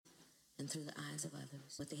and through the eyes of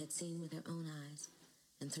others, what they had seen with their own eyes,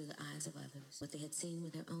 and through the eyes of others, what they had seen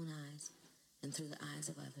with their own eyes, and through the eyes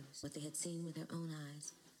of others, what they had seen with their own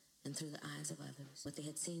eyes, and through the eyes of others, what they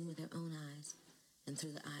had seen with their own eyes, and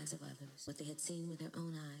through the eyes of others, what they had seen with their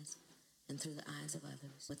own eyes, and through the eyes of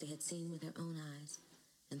others, what they had seen with their own eyes,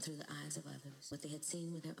 and through the eyes of others, what they had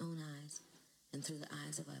seen with their own eyes, and through the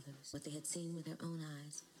eyes of others, what they had seen with their own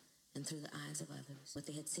eyes, and through the eyes of others, what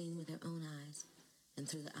they had seen with their own eyes, and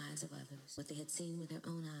through the eyes of others, what they had seen with their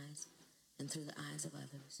own eyes, and through the eyes of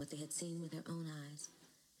others, what they had seen with their own eyes,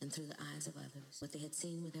 and through the eyes of others, what they had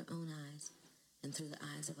seen with their own eyes, and through the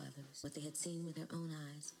eyes of others, what they had seen with their own eyes,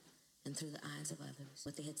 and through the eyes of others,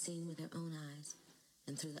 what they had seen with their own eyes,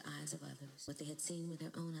 and through the eyes of others, what they had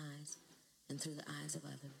seen with their own eyes, and through the eyes of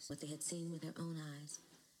others, what they had seen with their own eyes,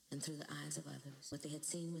 and through the eyes of others, what they had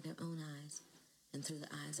seen with their own eyes, and through the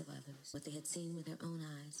eyes of others, what they had seen with their own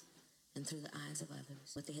eyes, and through the eyes of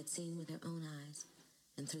others, what they had seen with their own eyes,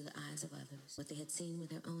 and through the eyes of others, what they had seen with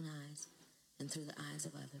their own eyes, and through the eyes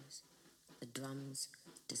of others. The drums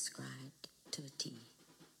described to a T.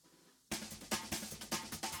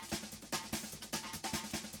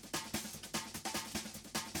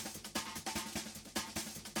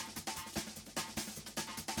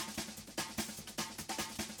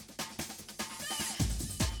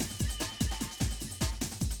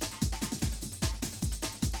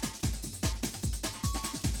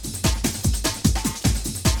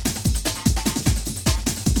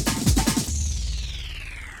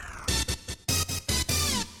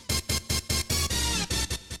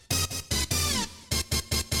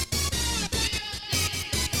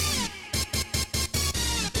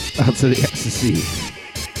 Out to the ecstasy.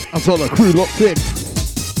 Out to all the crew locked in.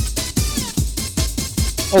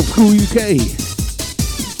 Old School UK.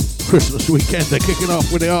 Christmas weekend, they're kicking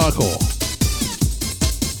off with the hardcore.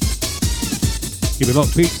 Keep it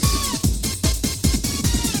locked, peeps.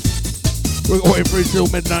 We're going through till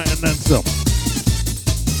midnight and then some.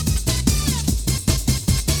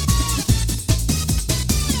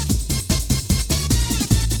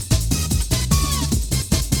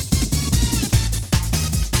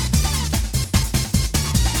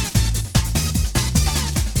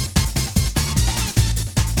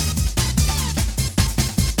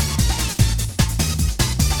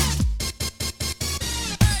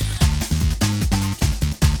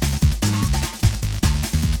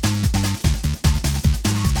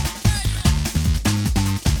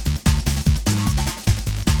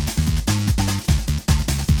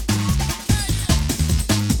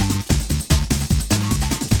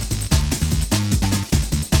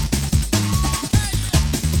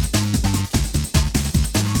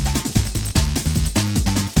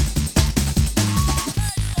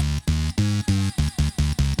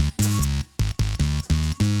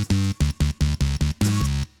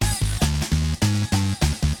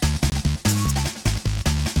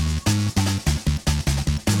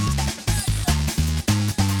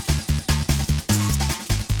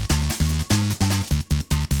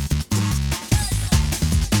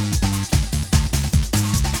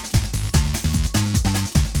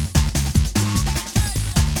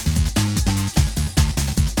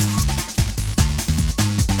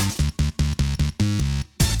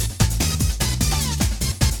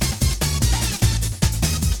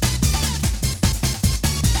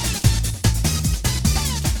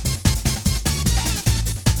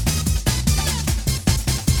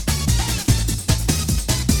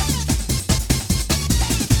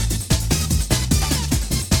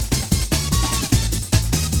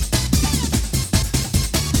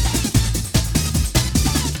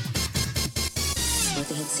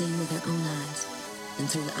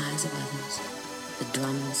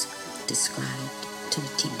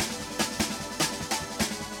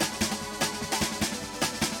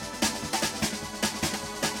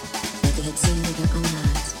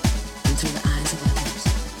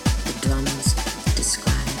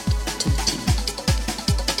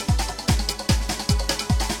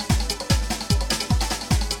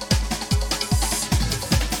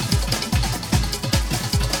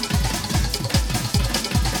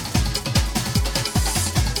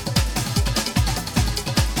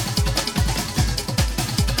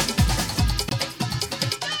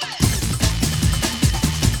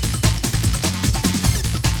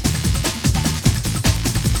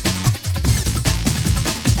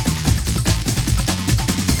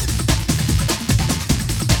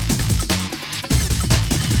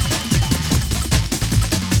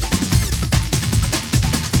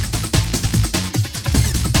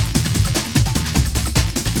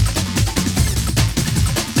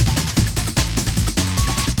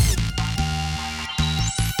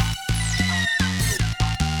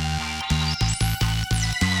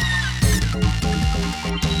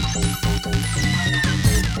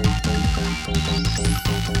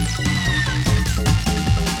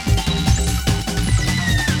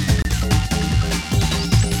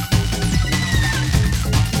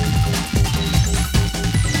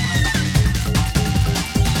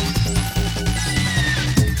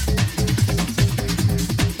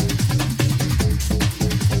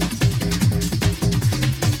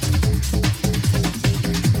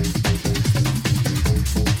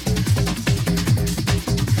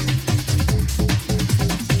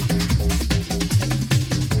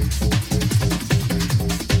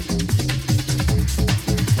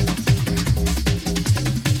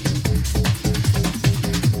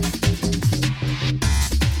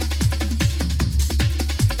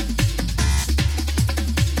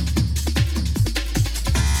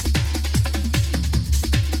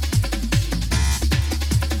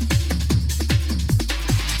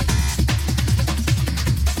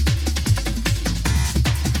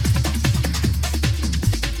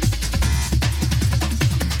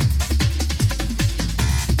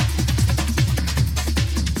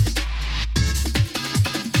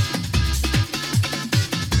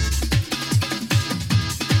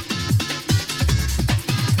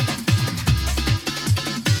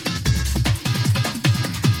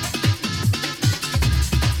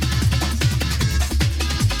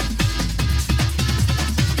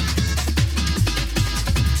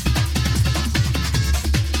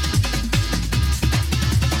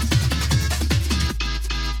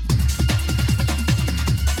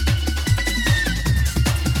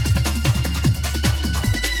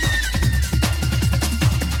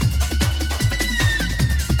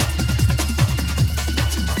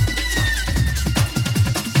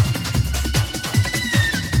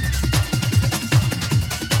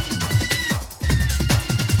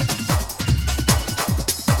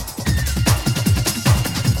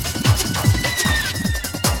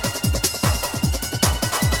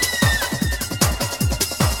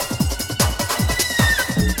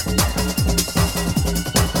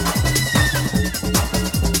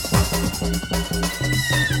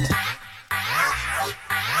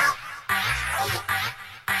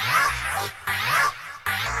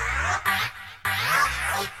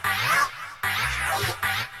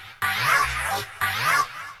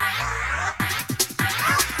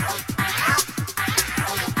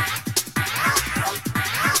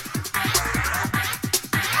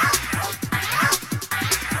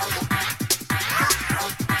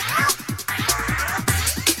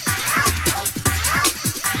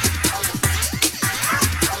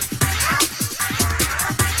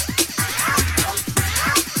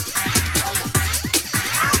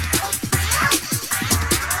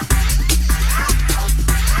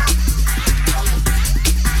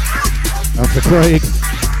 to Craig.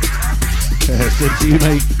 Same to you,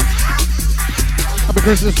 mate. Happy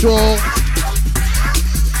Christmas to all.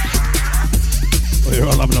 Well, you're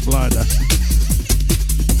all having a blinder.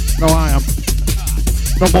 No, I am.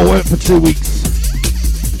 No more work for 2 weeks.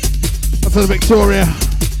 On to the Victoria.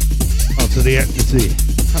 On to the Ecstasy.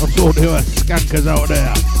 How to all the skankers out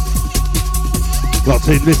there. Lots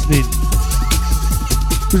in listening.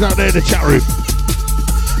 Who's out there in the chat room?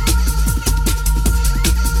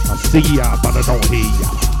 I see ya, but I don't hear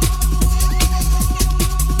ya.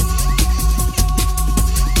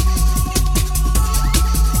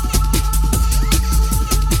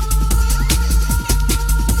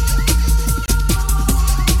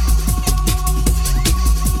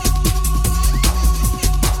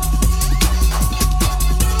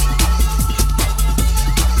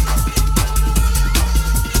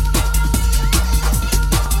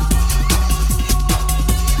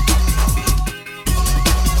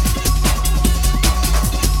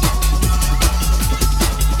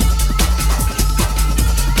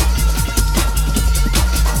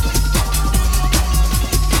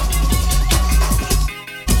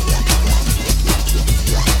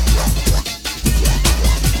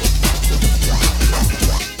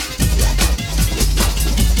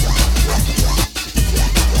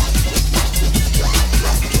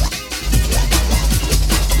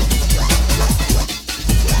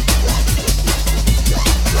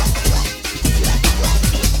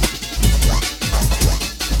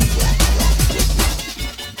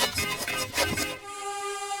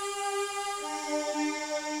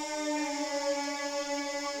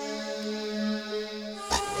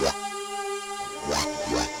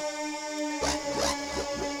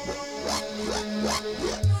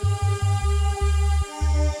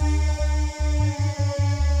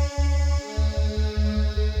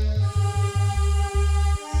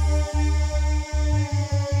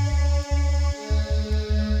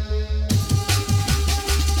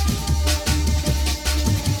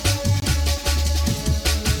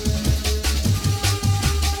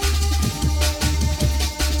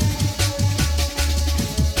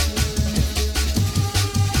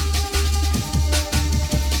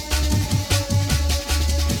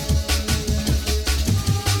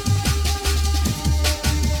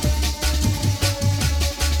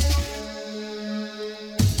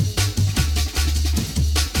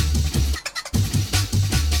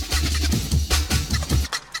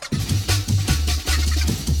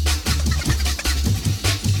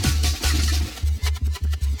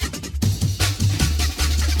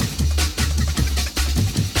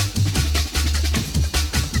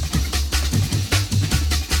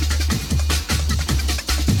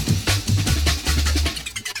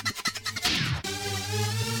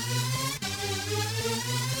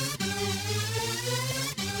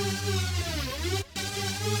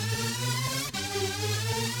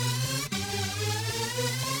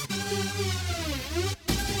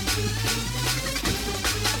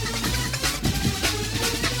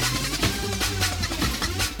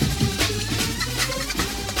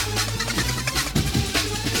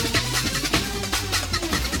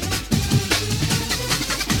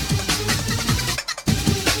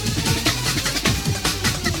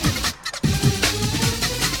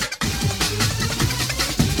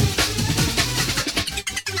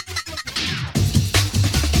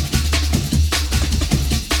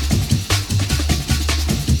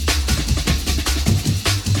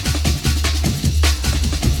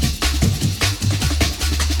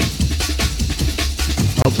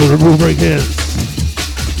 The rule break is.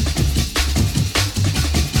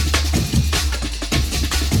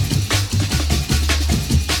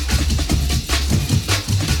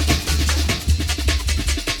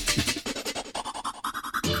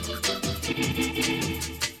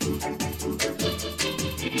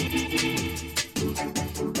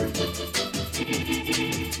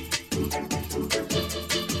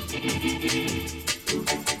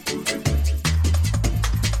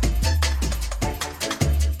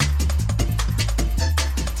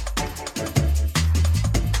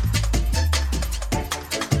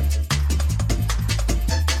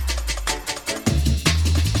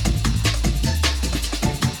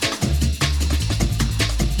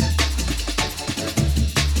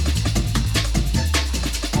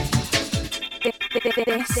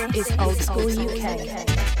 This is Old School UK.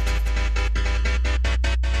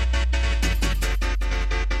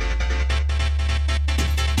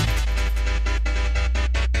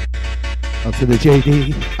 Out to the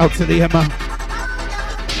JD, out to the Emma.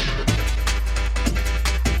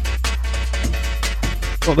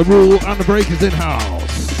 Got the rule and the breakers in house.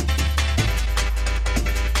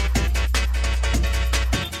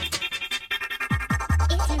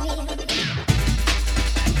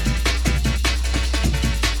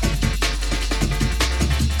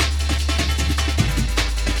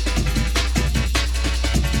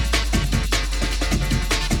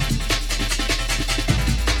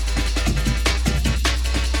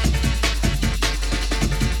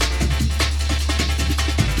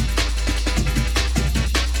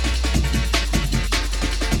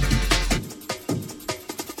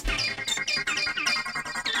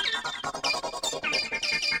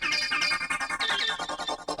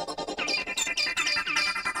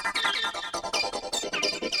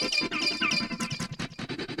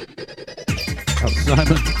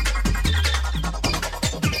 Simon.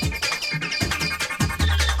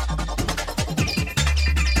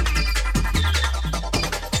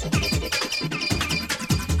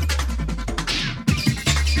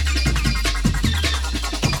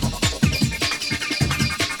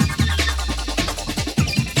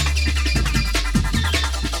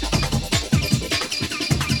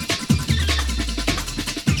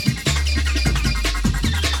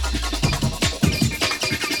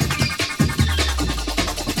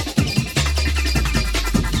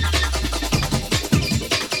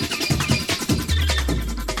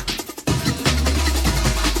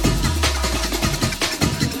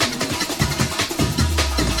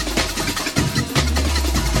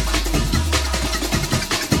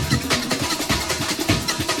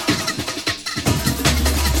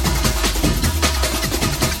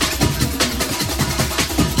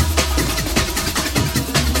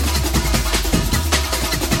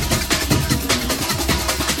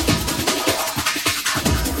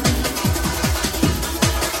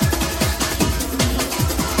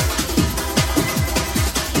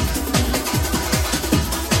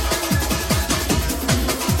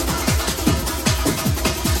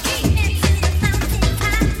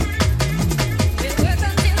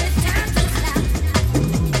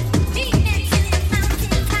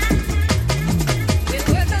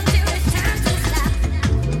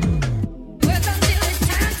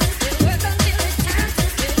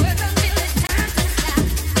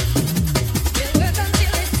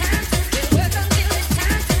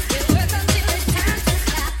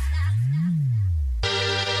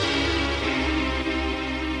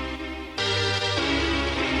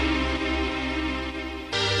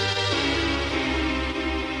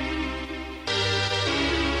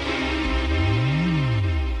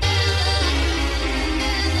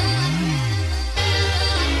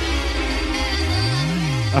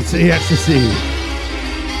 That's the ecstasy.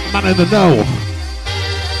 Man in the know.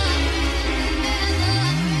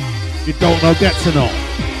 You don't know, get to know.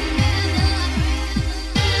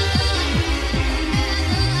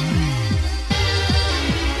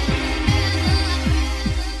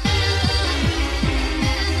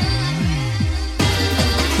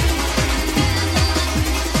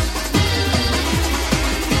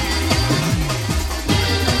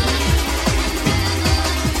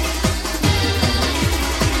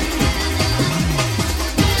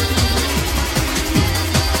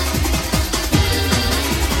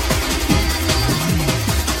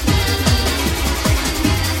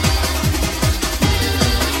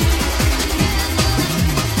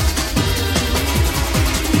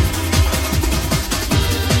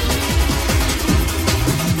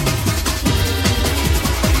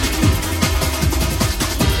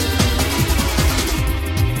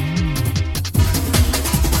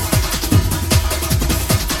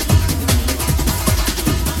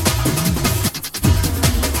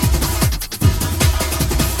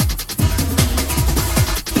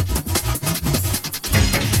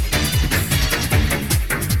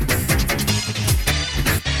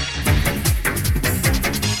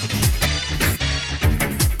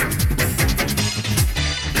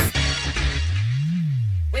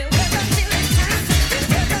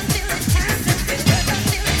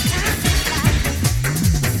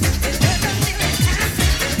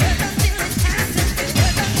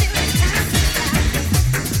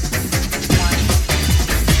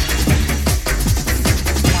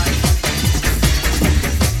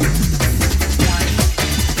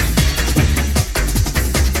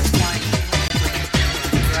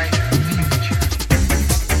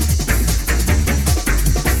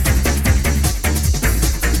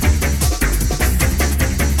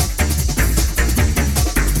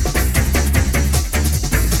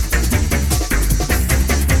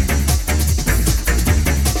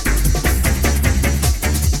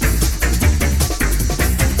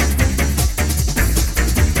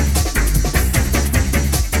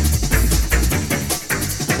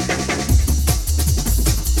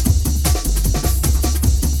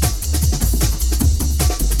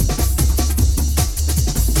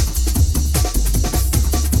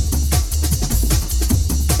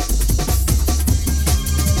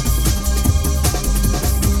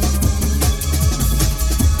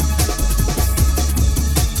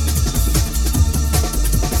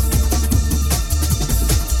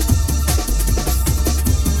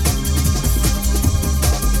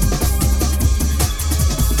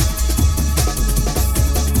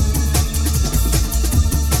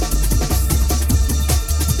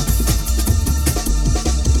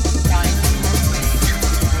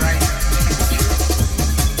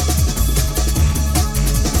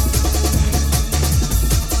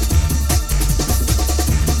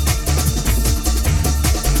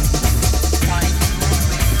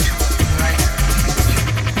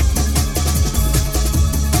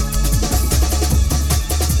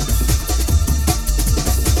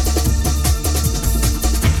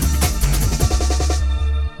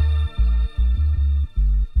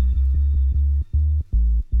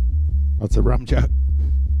 to Ramjack.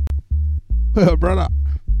 Brother.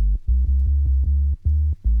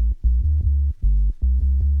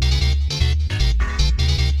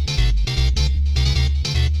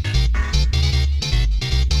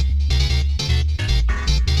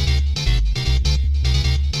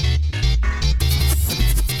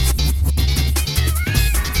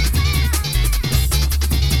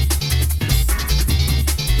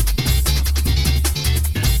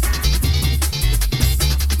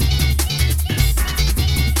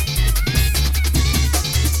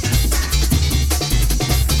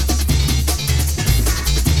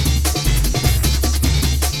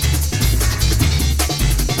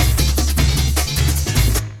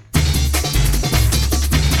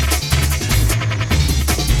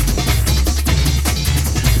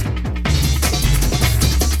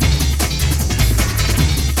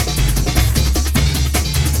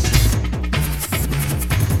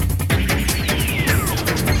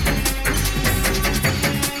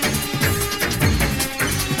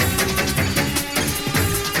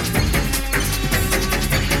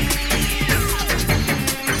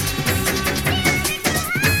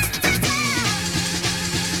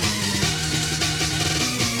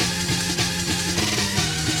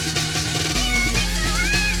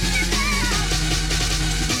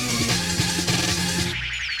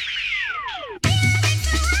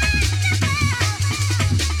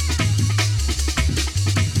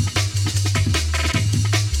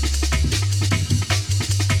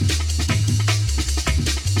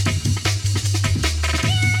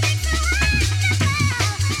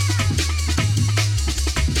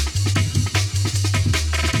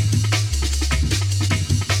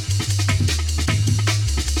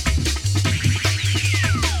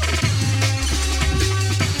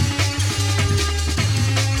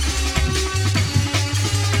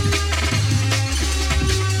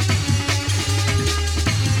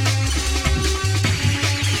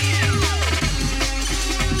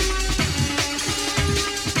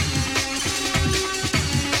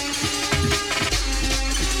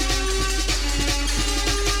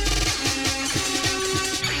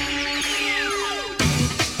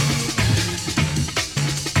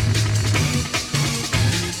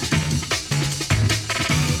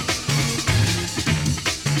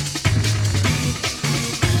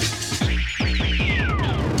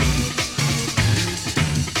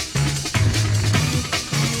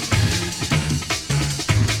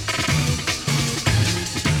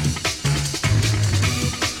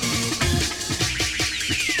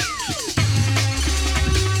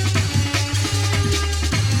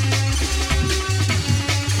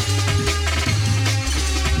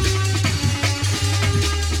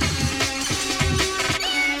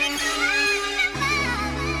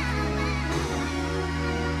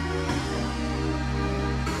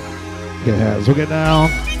 Yeah, as we get down.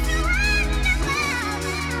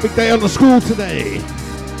 Big day on the school today.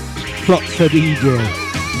 Clocks to DJ.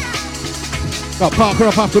 Got Parker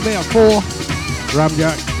up after me at 4.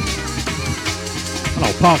 Ramjack.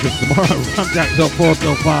 Hello, Parker's tomorrow. Ramjack's up 4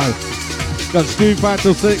 till 5. Got Stu 5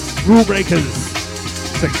 till 6. Rule Breakers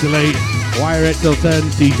 6 till 8. Wire 8 till 10.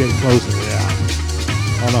 DJ closing.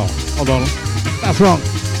 Yeah. Oh no. Hold on. That's wrong.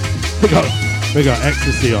 We got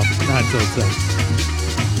Ecstasy on 9 till 10.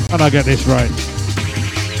 And I get this right.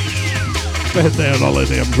 First day on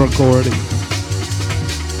holiday, I'm drunk already.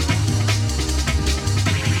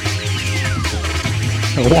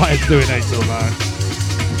 Wire's doing 8 till 9.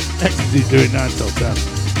 Ecstasy's doing 9 till 10. I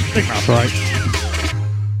think that's right.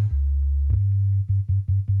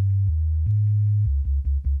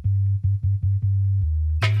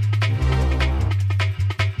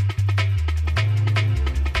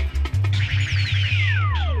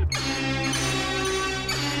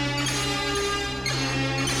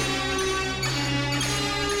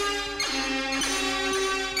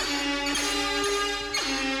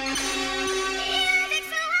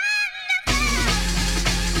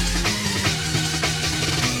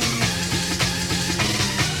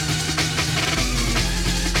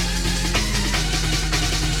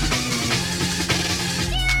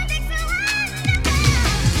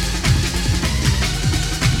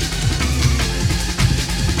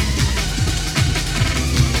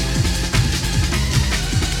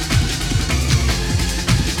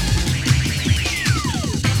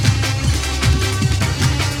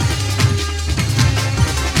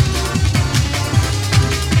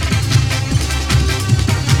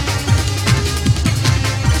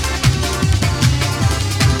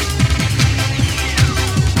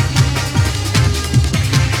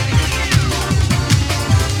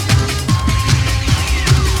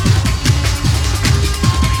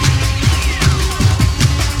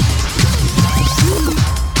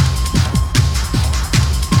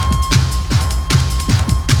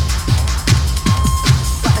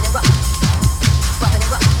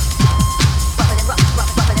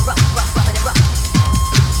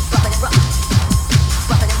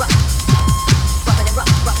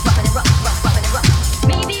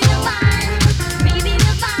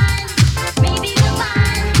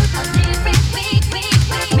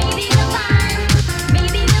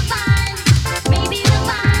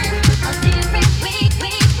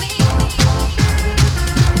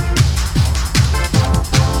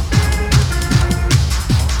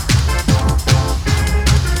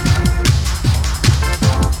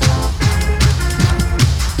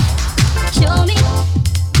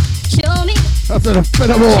 to the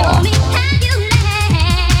Fenimore. Show me how you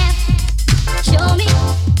laugh. Show me.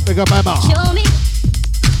 Big up Emma. Show me.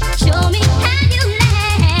 Show me how you laugh.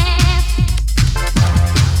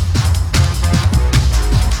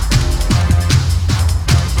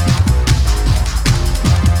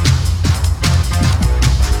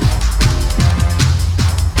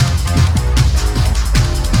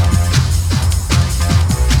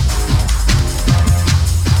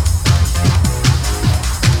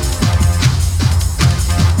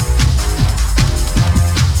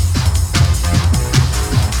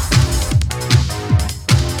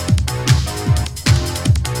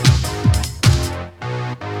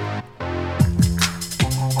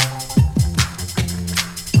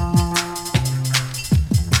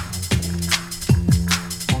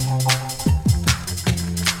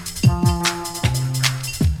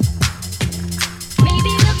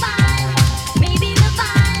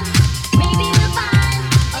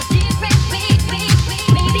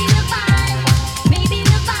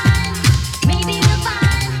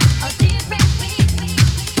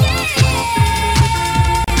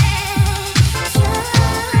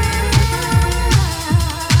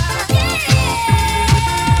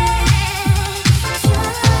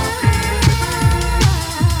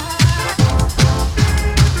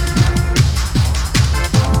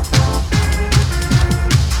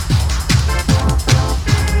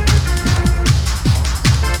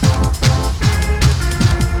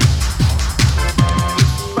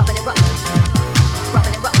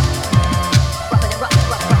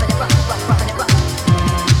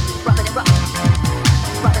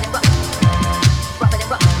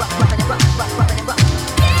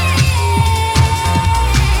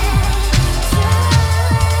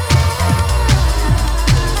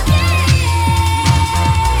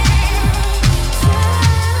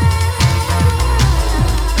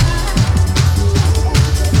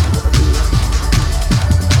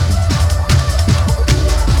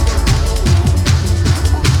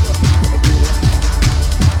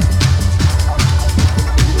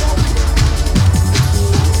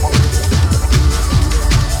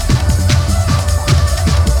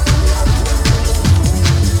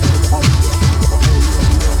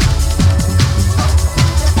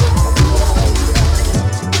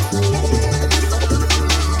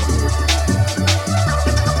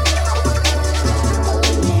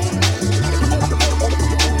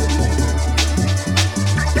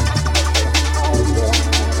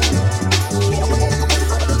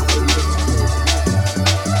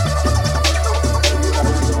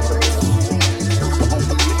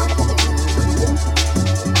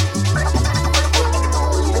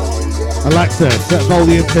 Alexa, set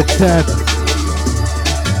volume to 10.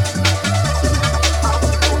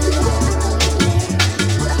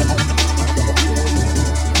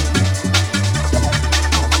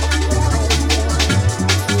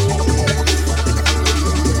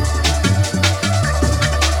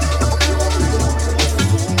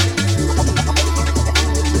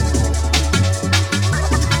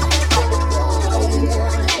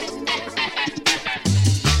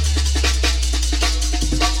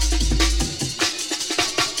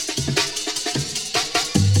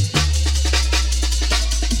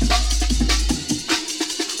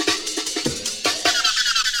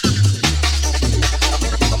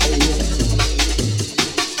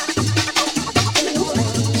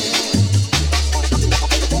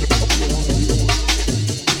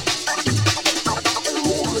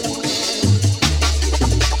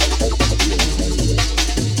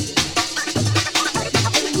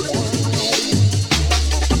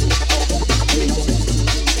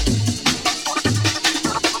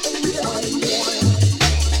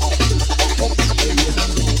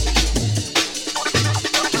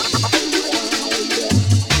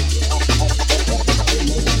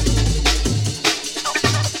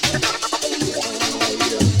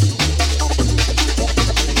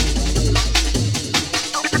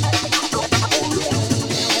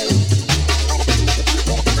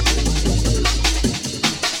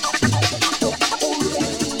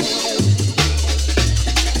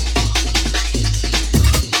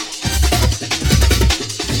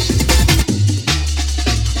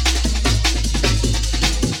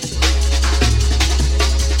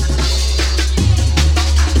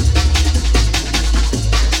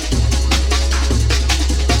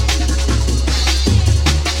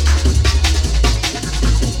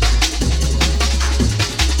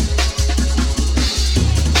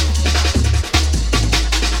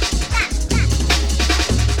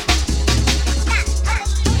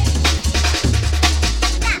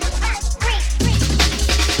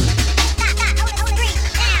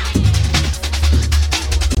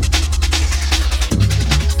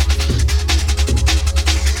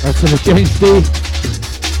 bit of James D.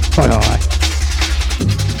 Bye bye.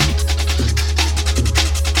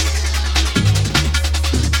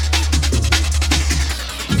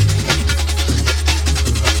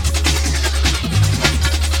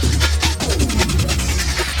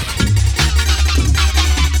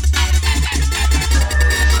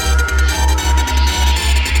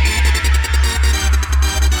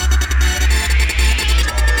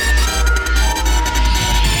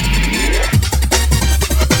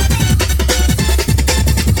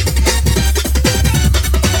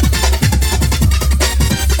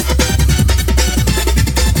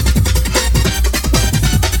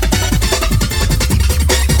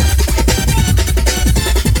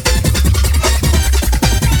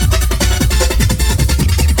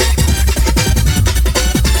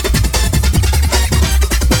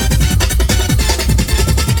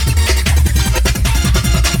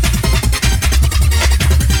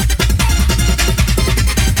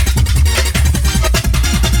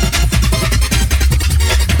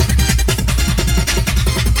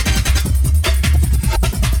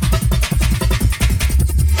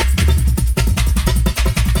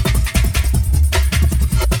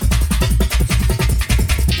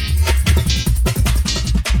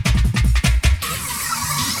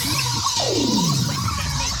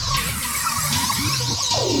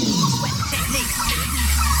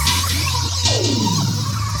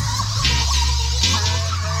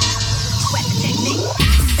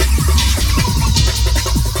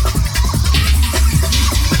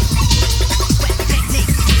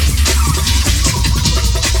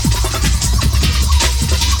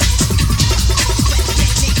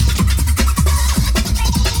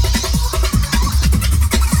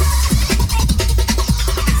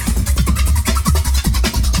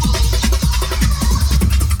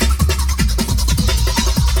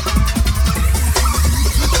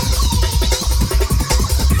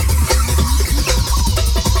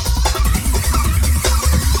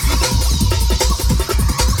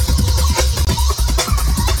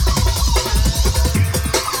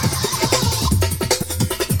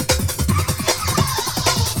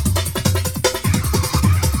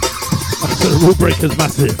 Rule Breakers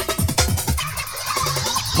massive.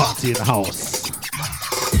 Party in the house.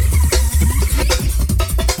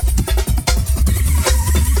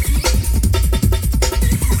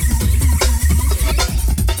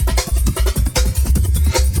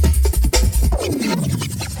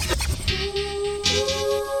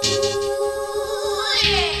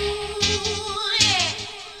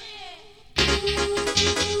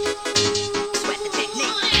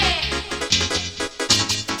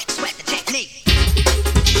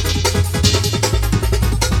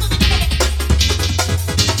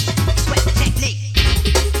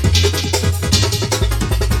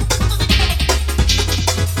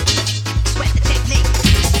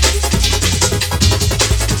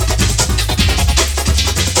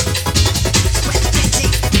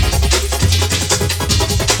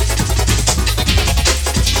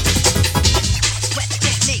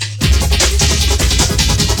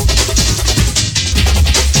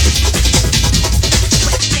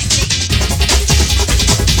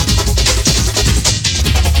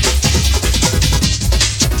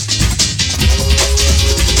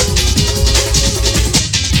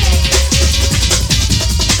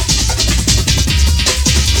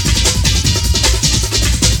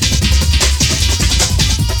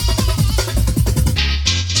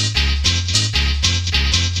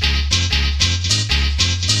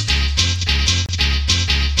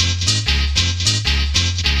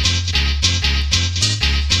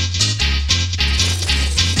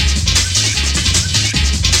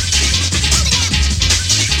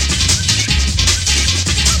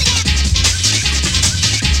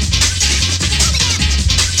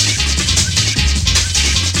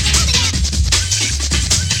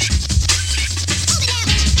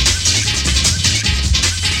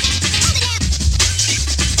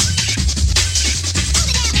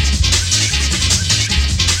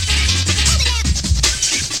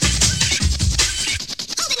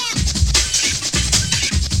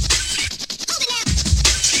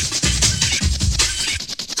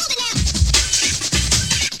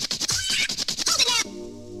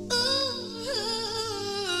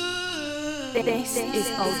 This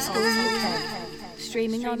is Old School UK,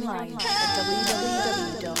 streaming online at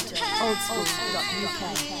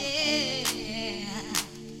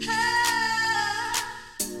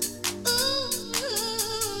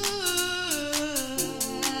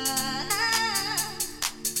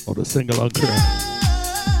Or the single on crew.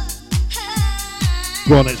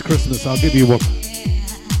 Go on, it's Christmas, I'll give you one.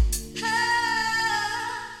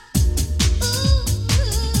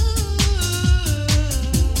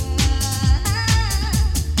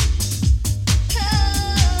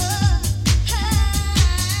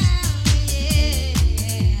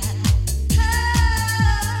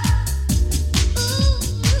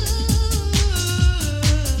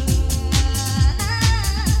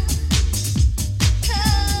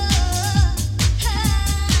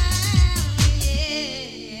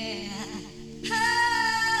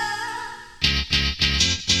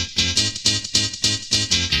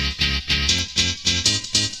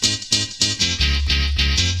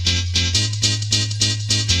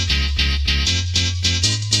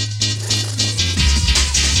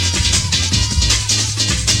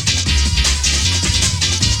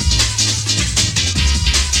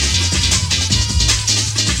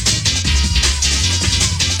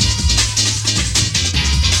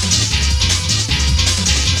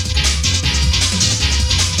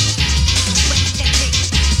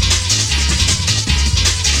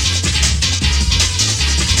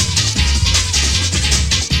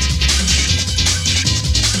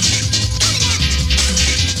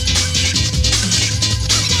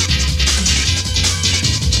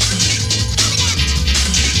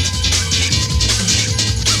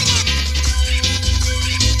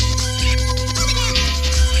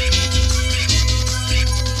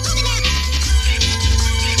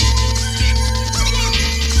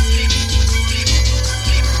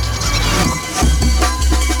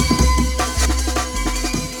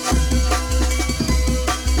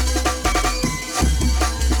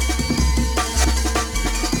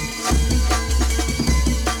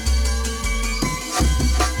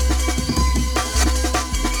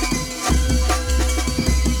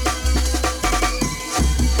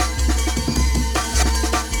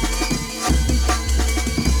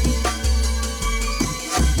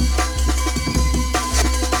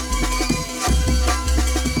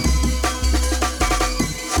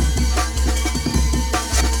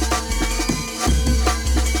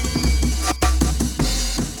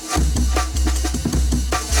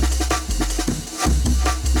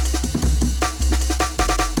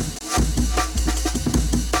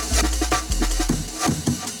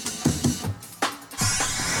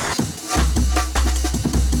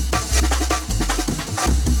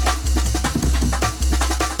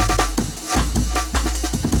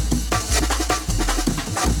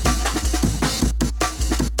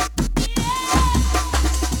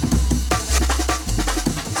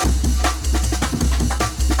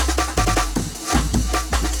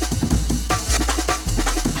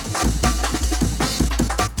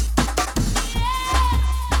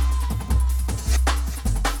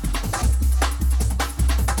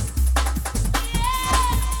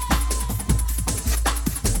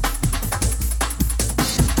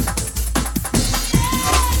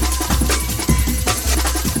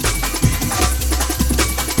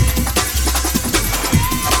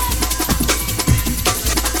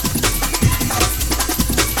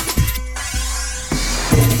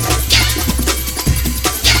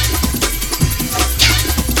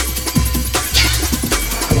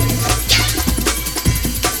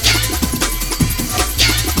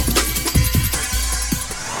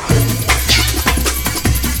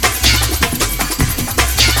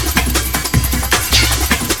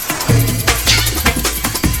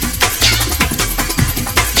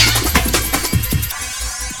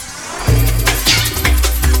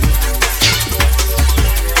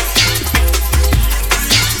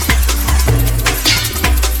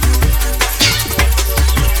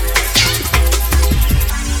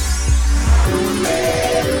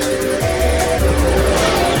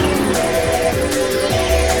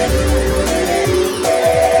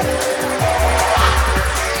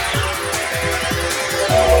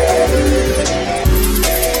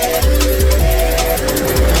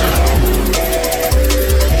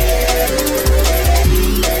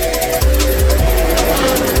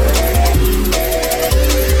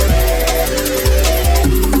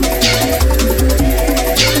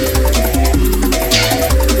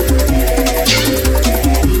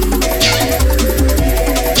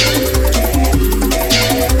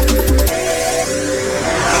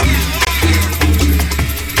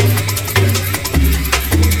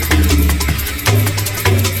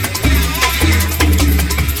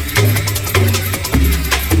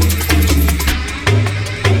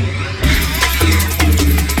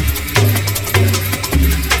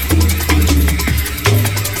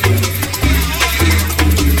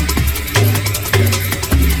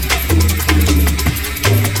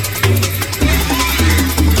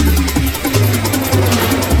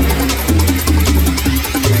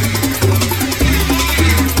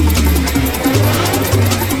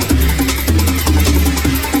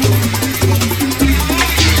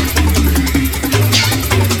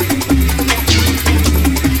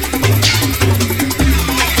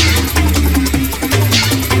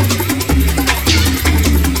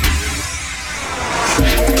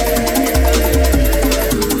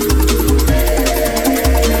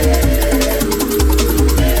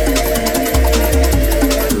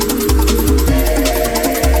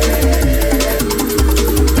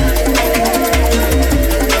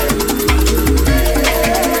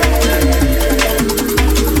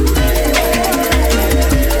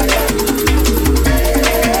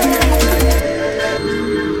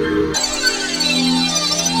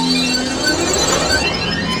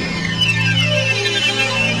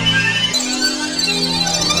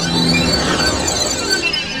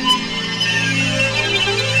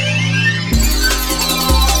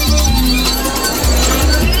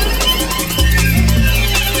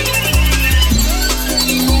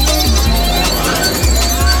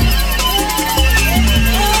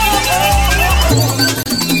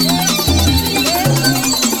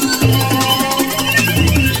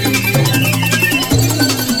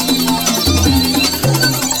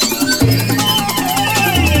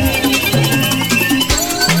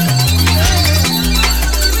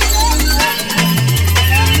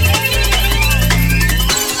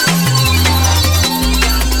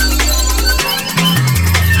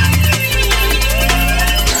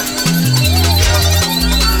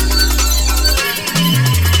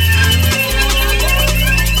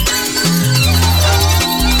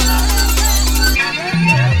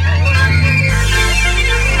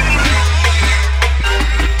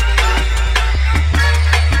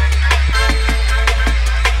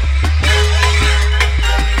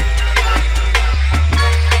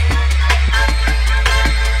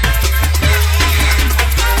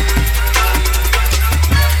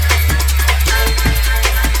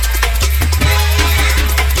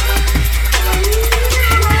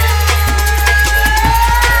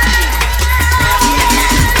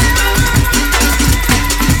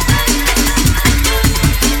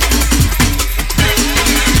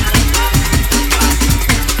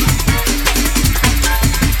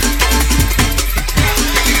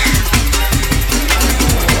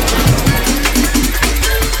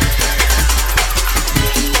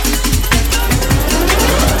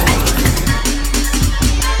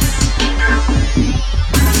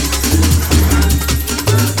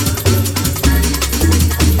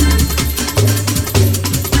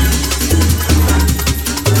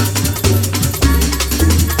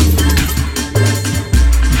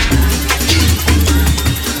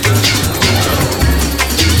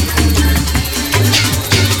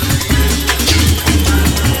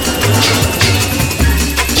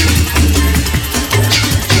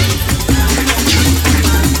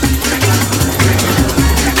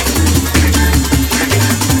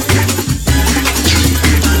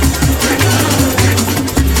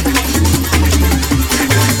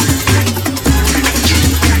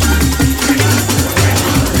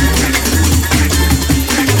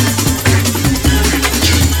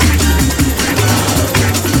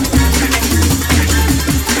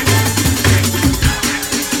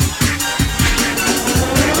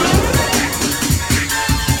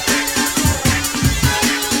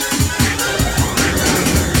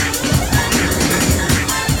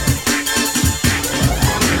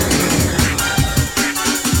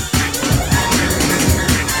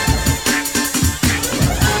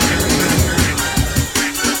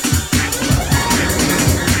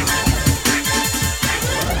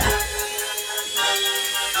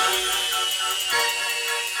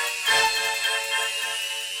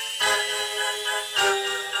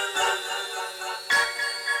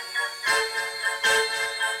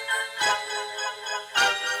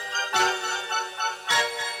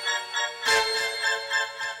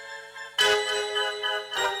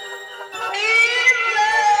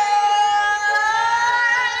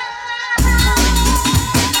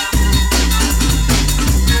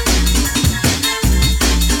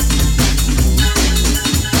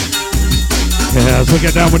 we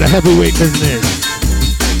get down with the heavyweight business.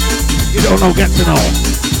 You don't know, get to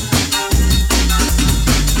know.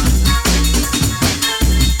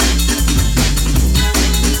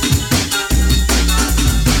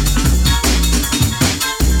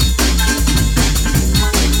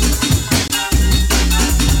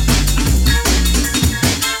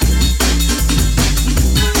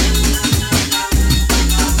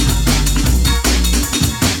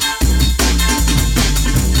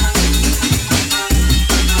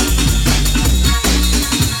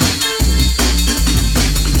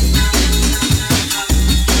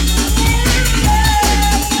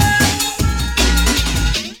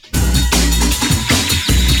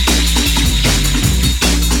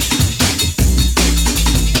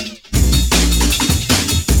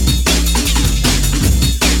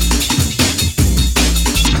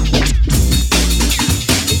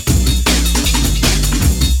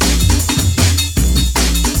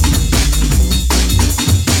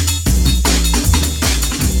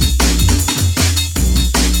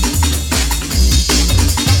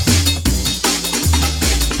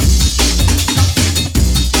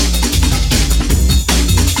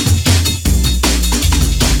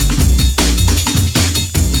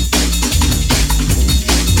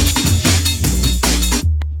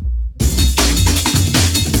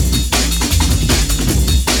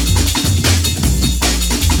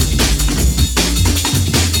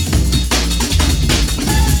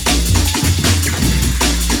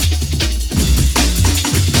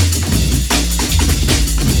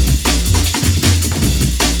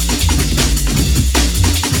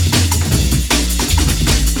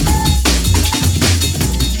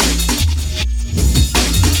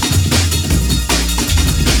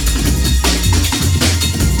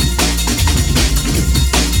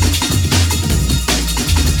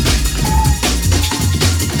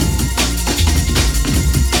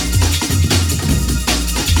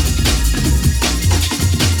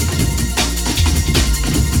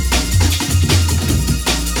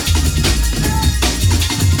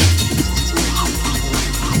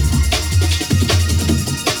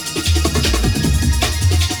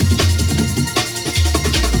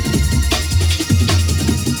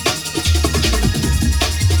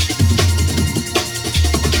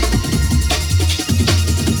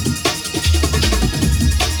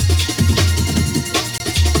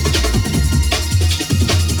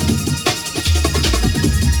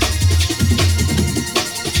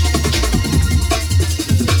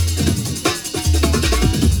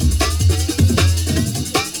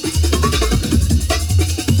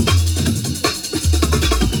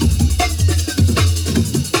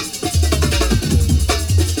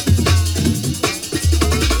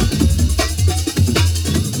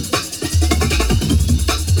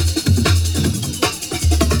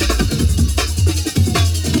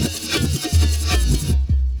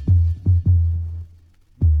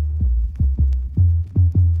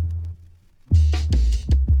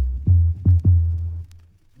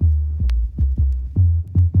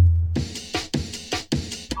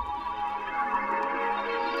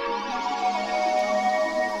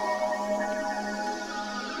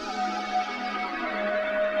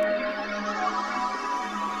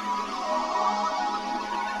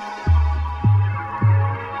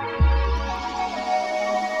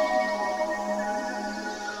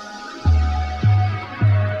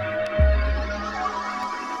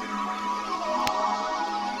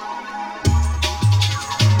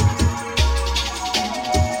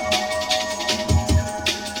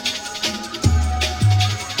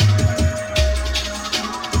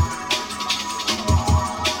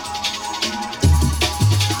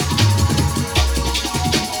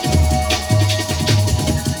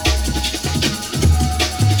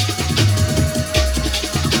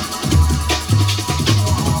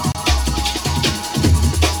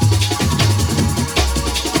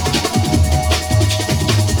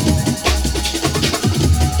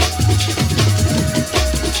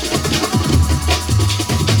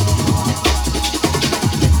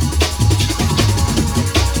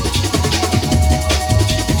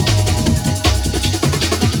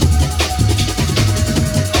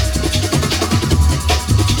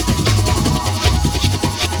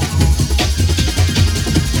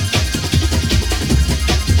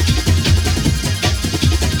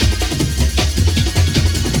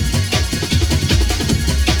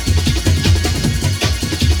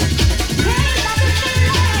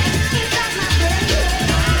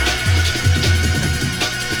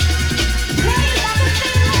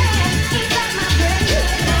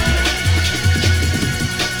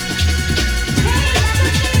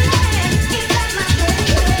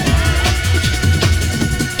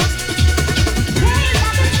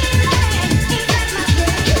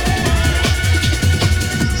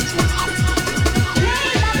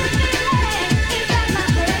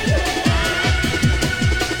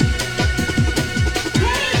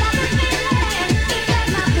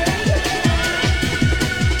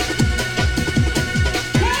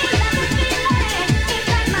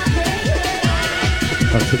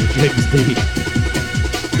 Up to the James D.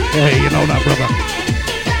 Hey, you know that, brother.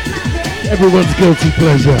 Everyone's guilty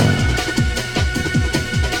pleasure.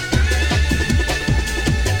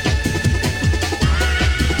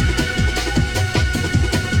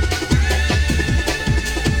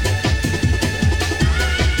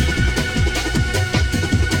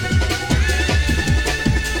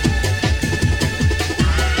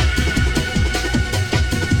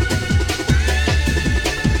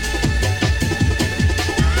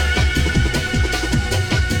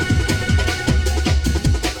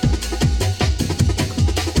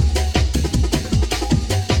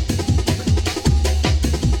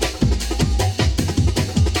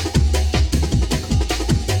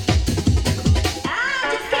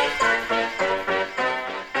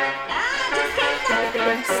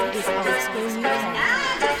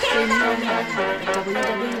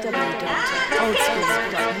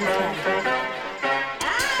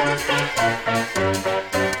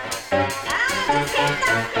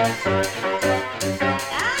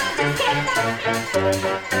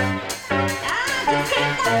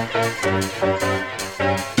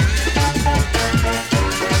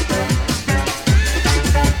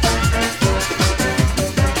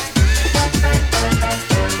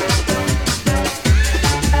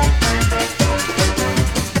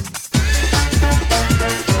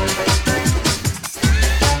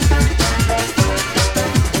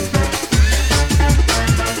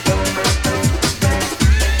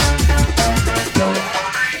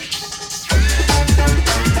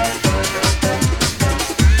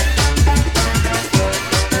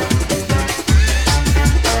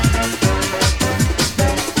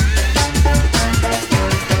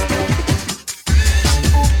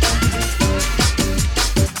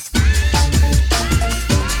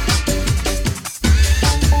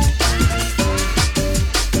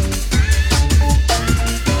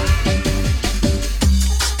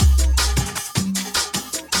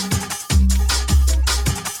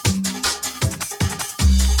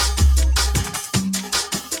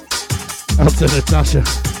 To Natasha,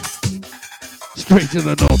 straight to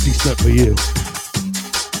the naughty step for you.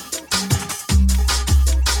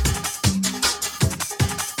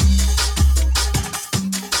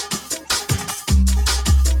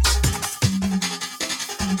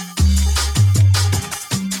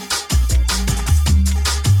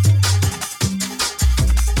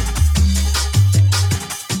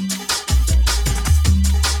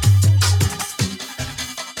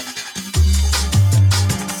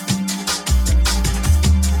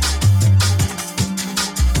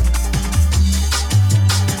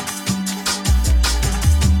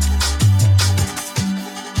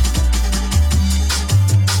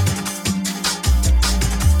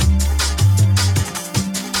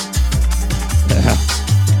 Yeah.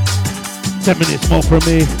 10 minutes more from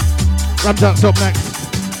me. Ramjack's up next.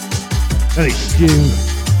 Then it's Stu.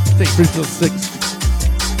 Take 3 till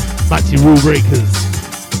 6. Mighty Rule Breakers.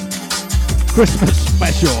 Christmas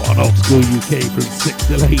special on Old School UK from 6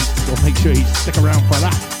 till 8. So make sure you stick around for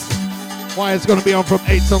that. Wire's going to be on from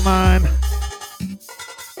 8 till 9.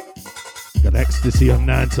 Got Ecstasy on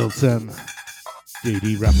 9 till 10.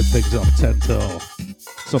 JD wrapping things up 10 till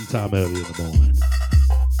sometime early in the morning.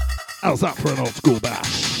 How's that for an old school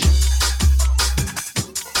bash?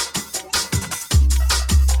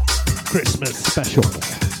 Christmas special.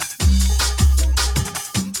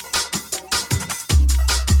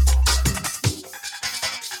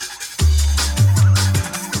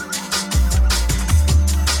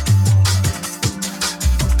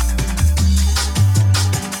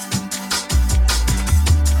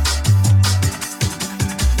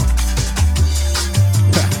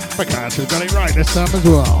 We've got it right this time as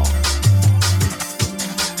well.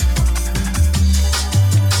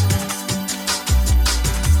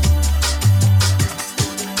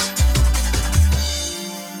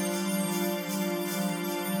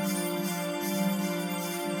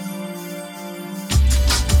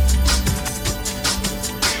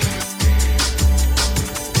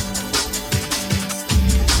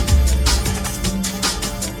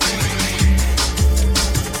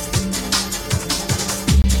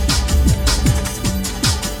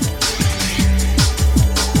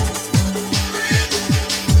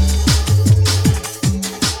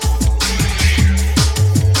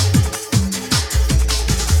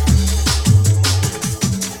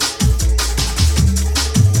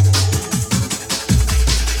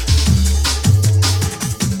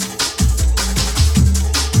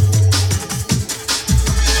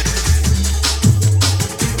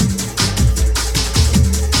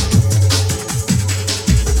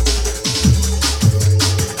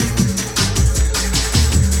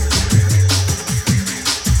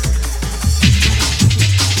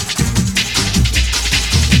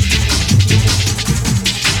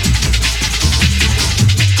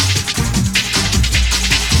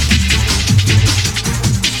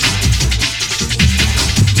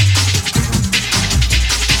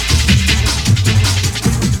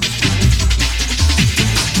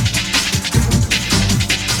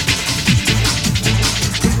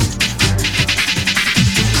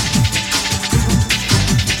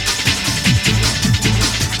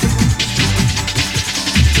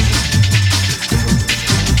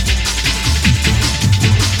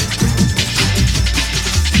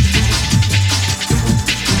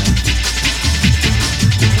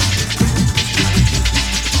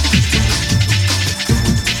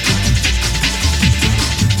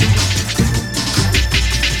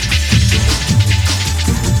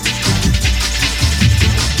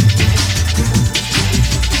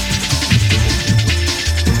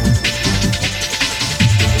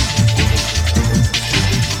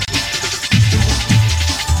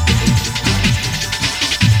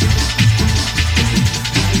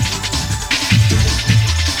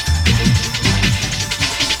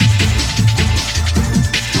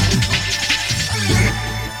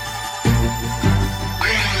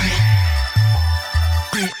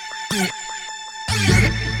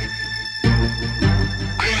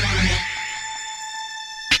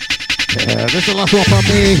 There's the last one from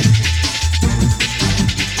me.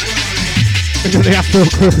 Look at the Afro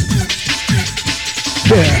crew.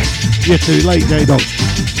 Yeah, you're too late, J-Dog.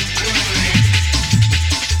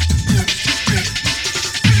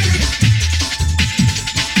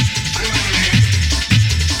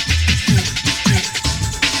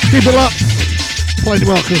 Keep it up. Plenty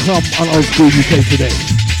more to come on Old School UK today.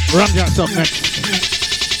 Ramjack's up next.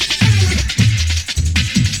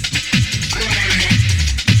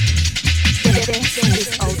 This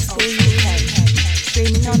is Old School UK.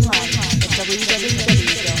 Streaming online at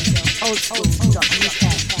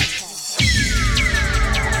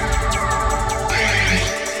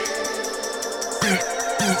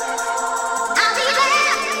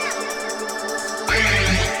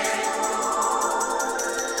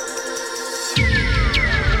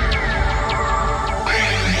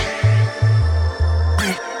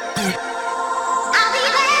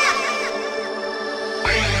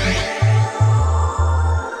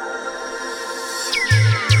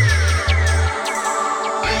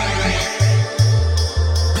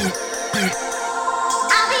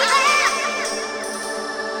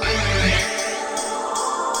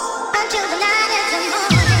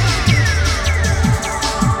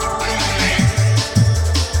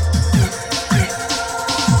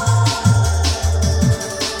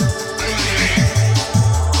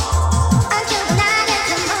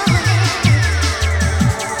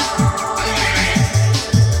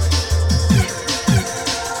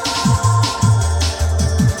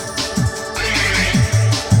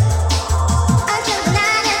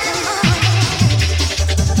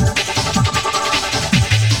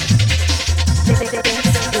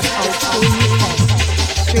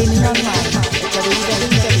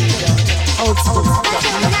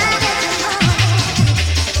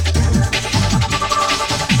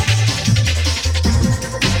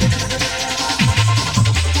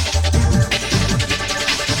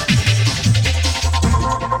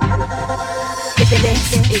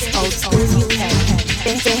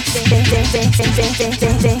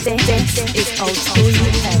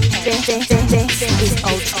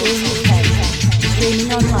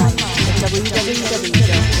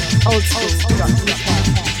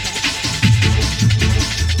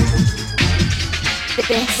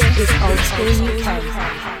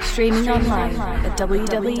Streaming online at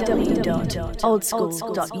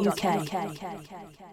www.oldschool.uk.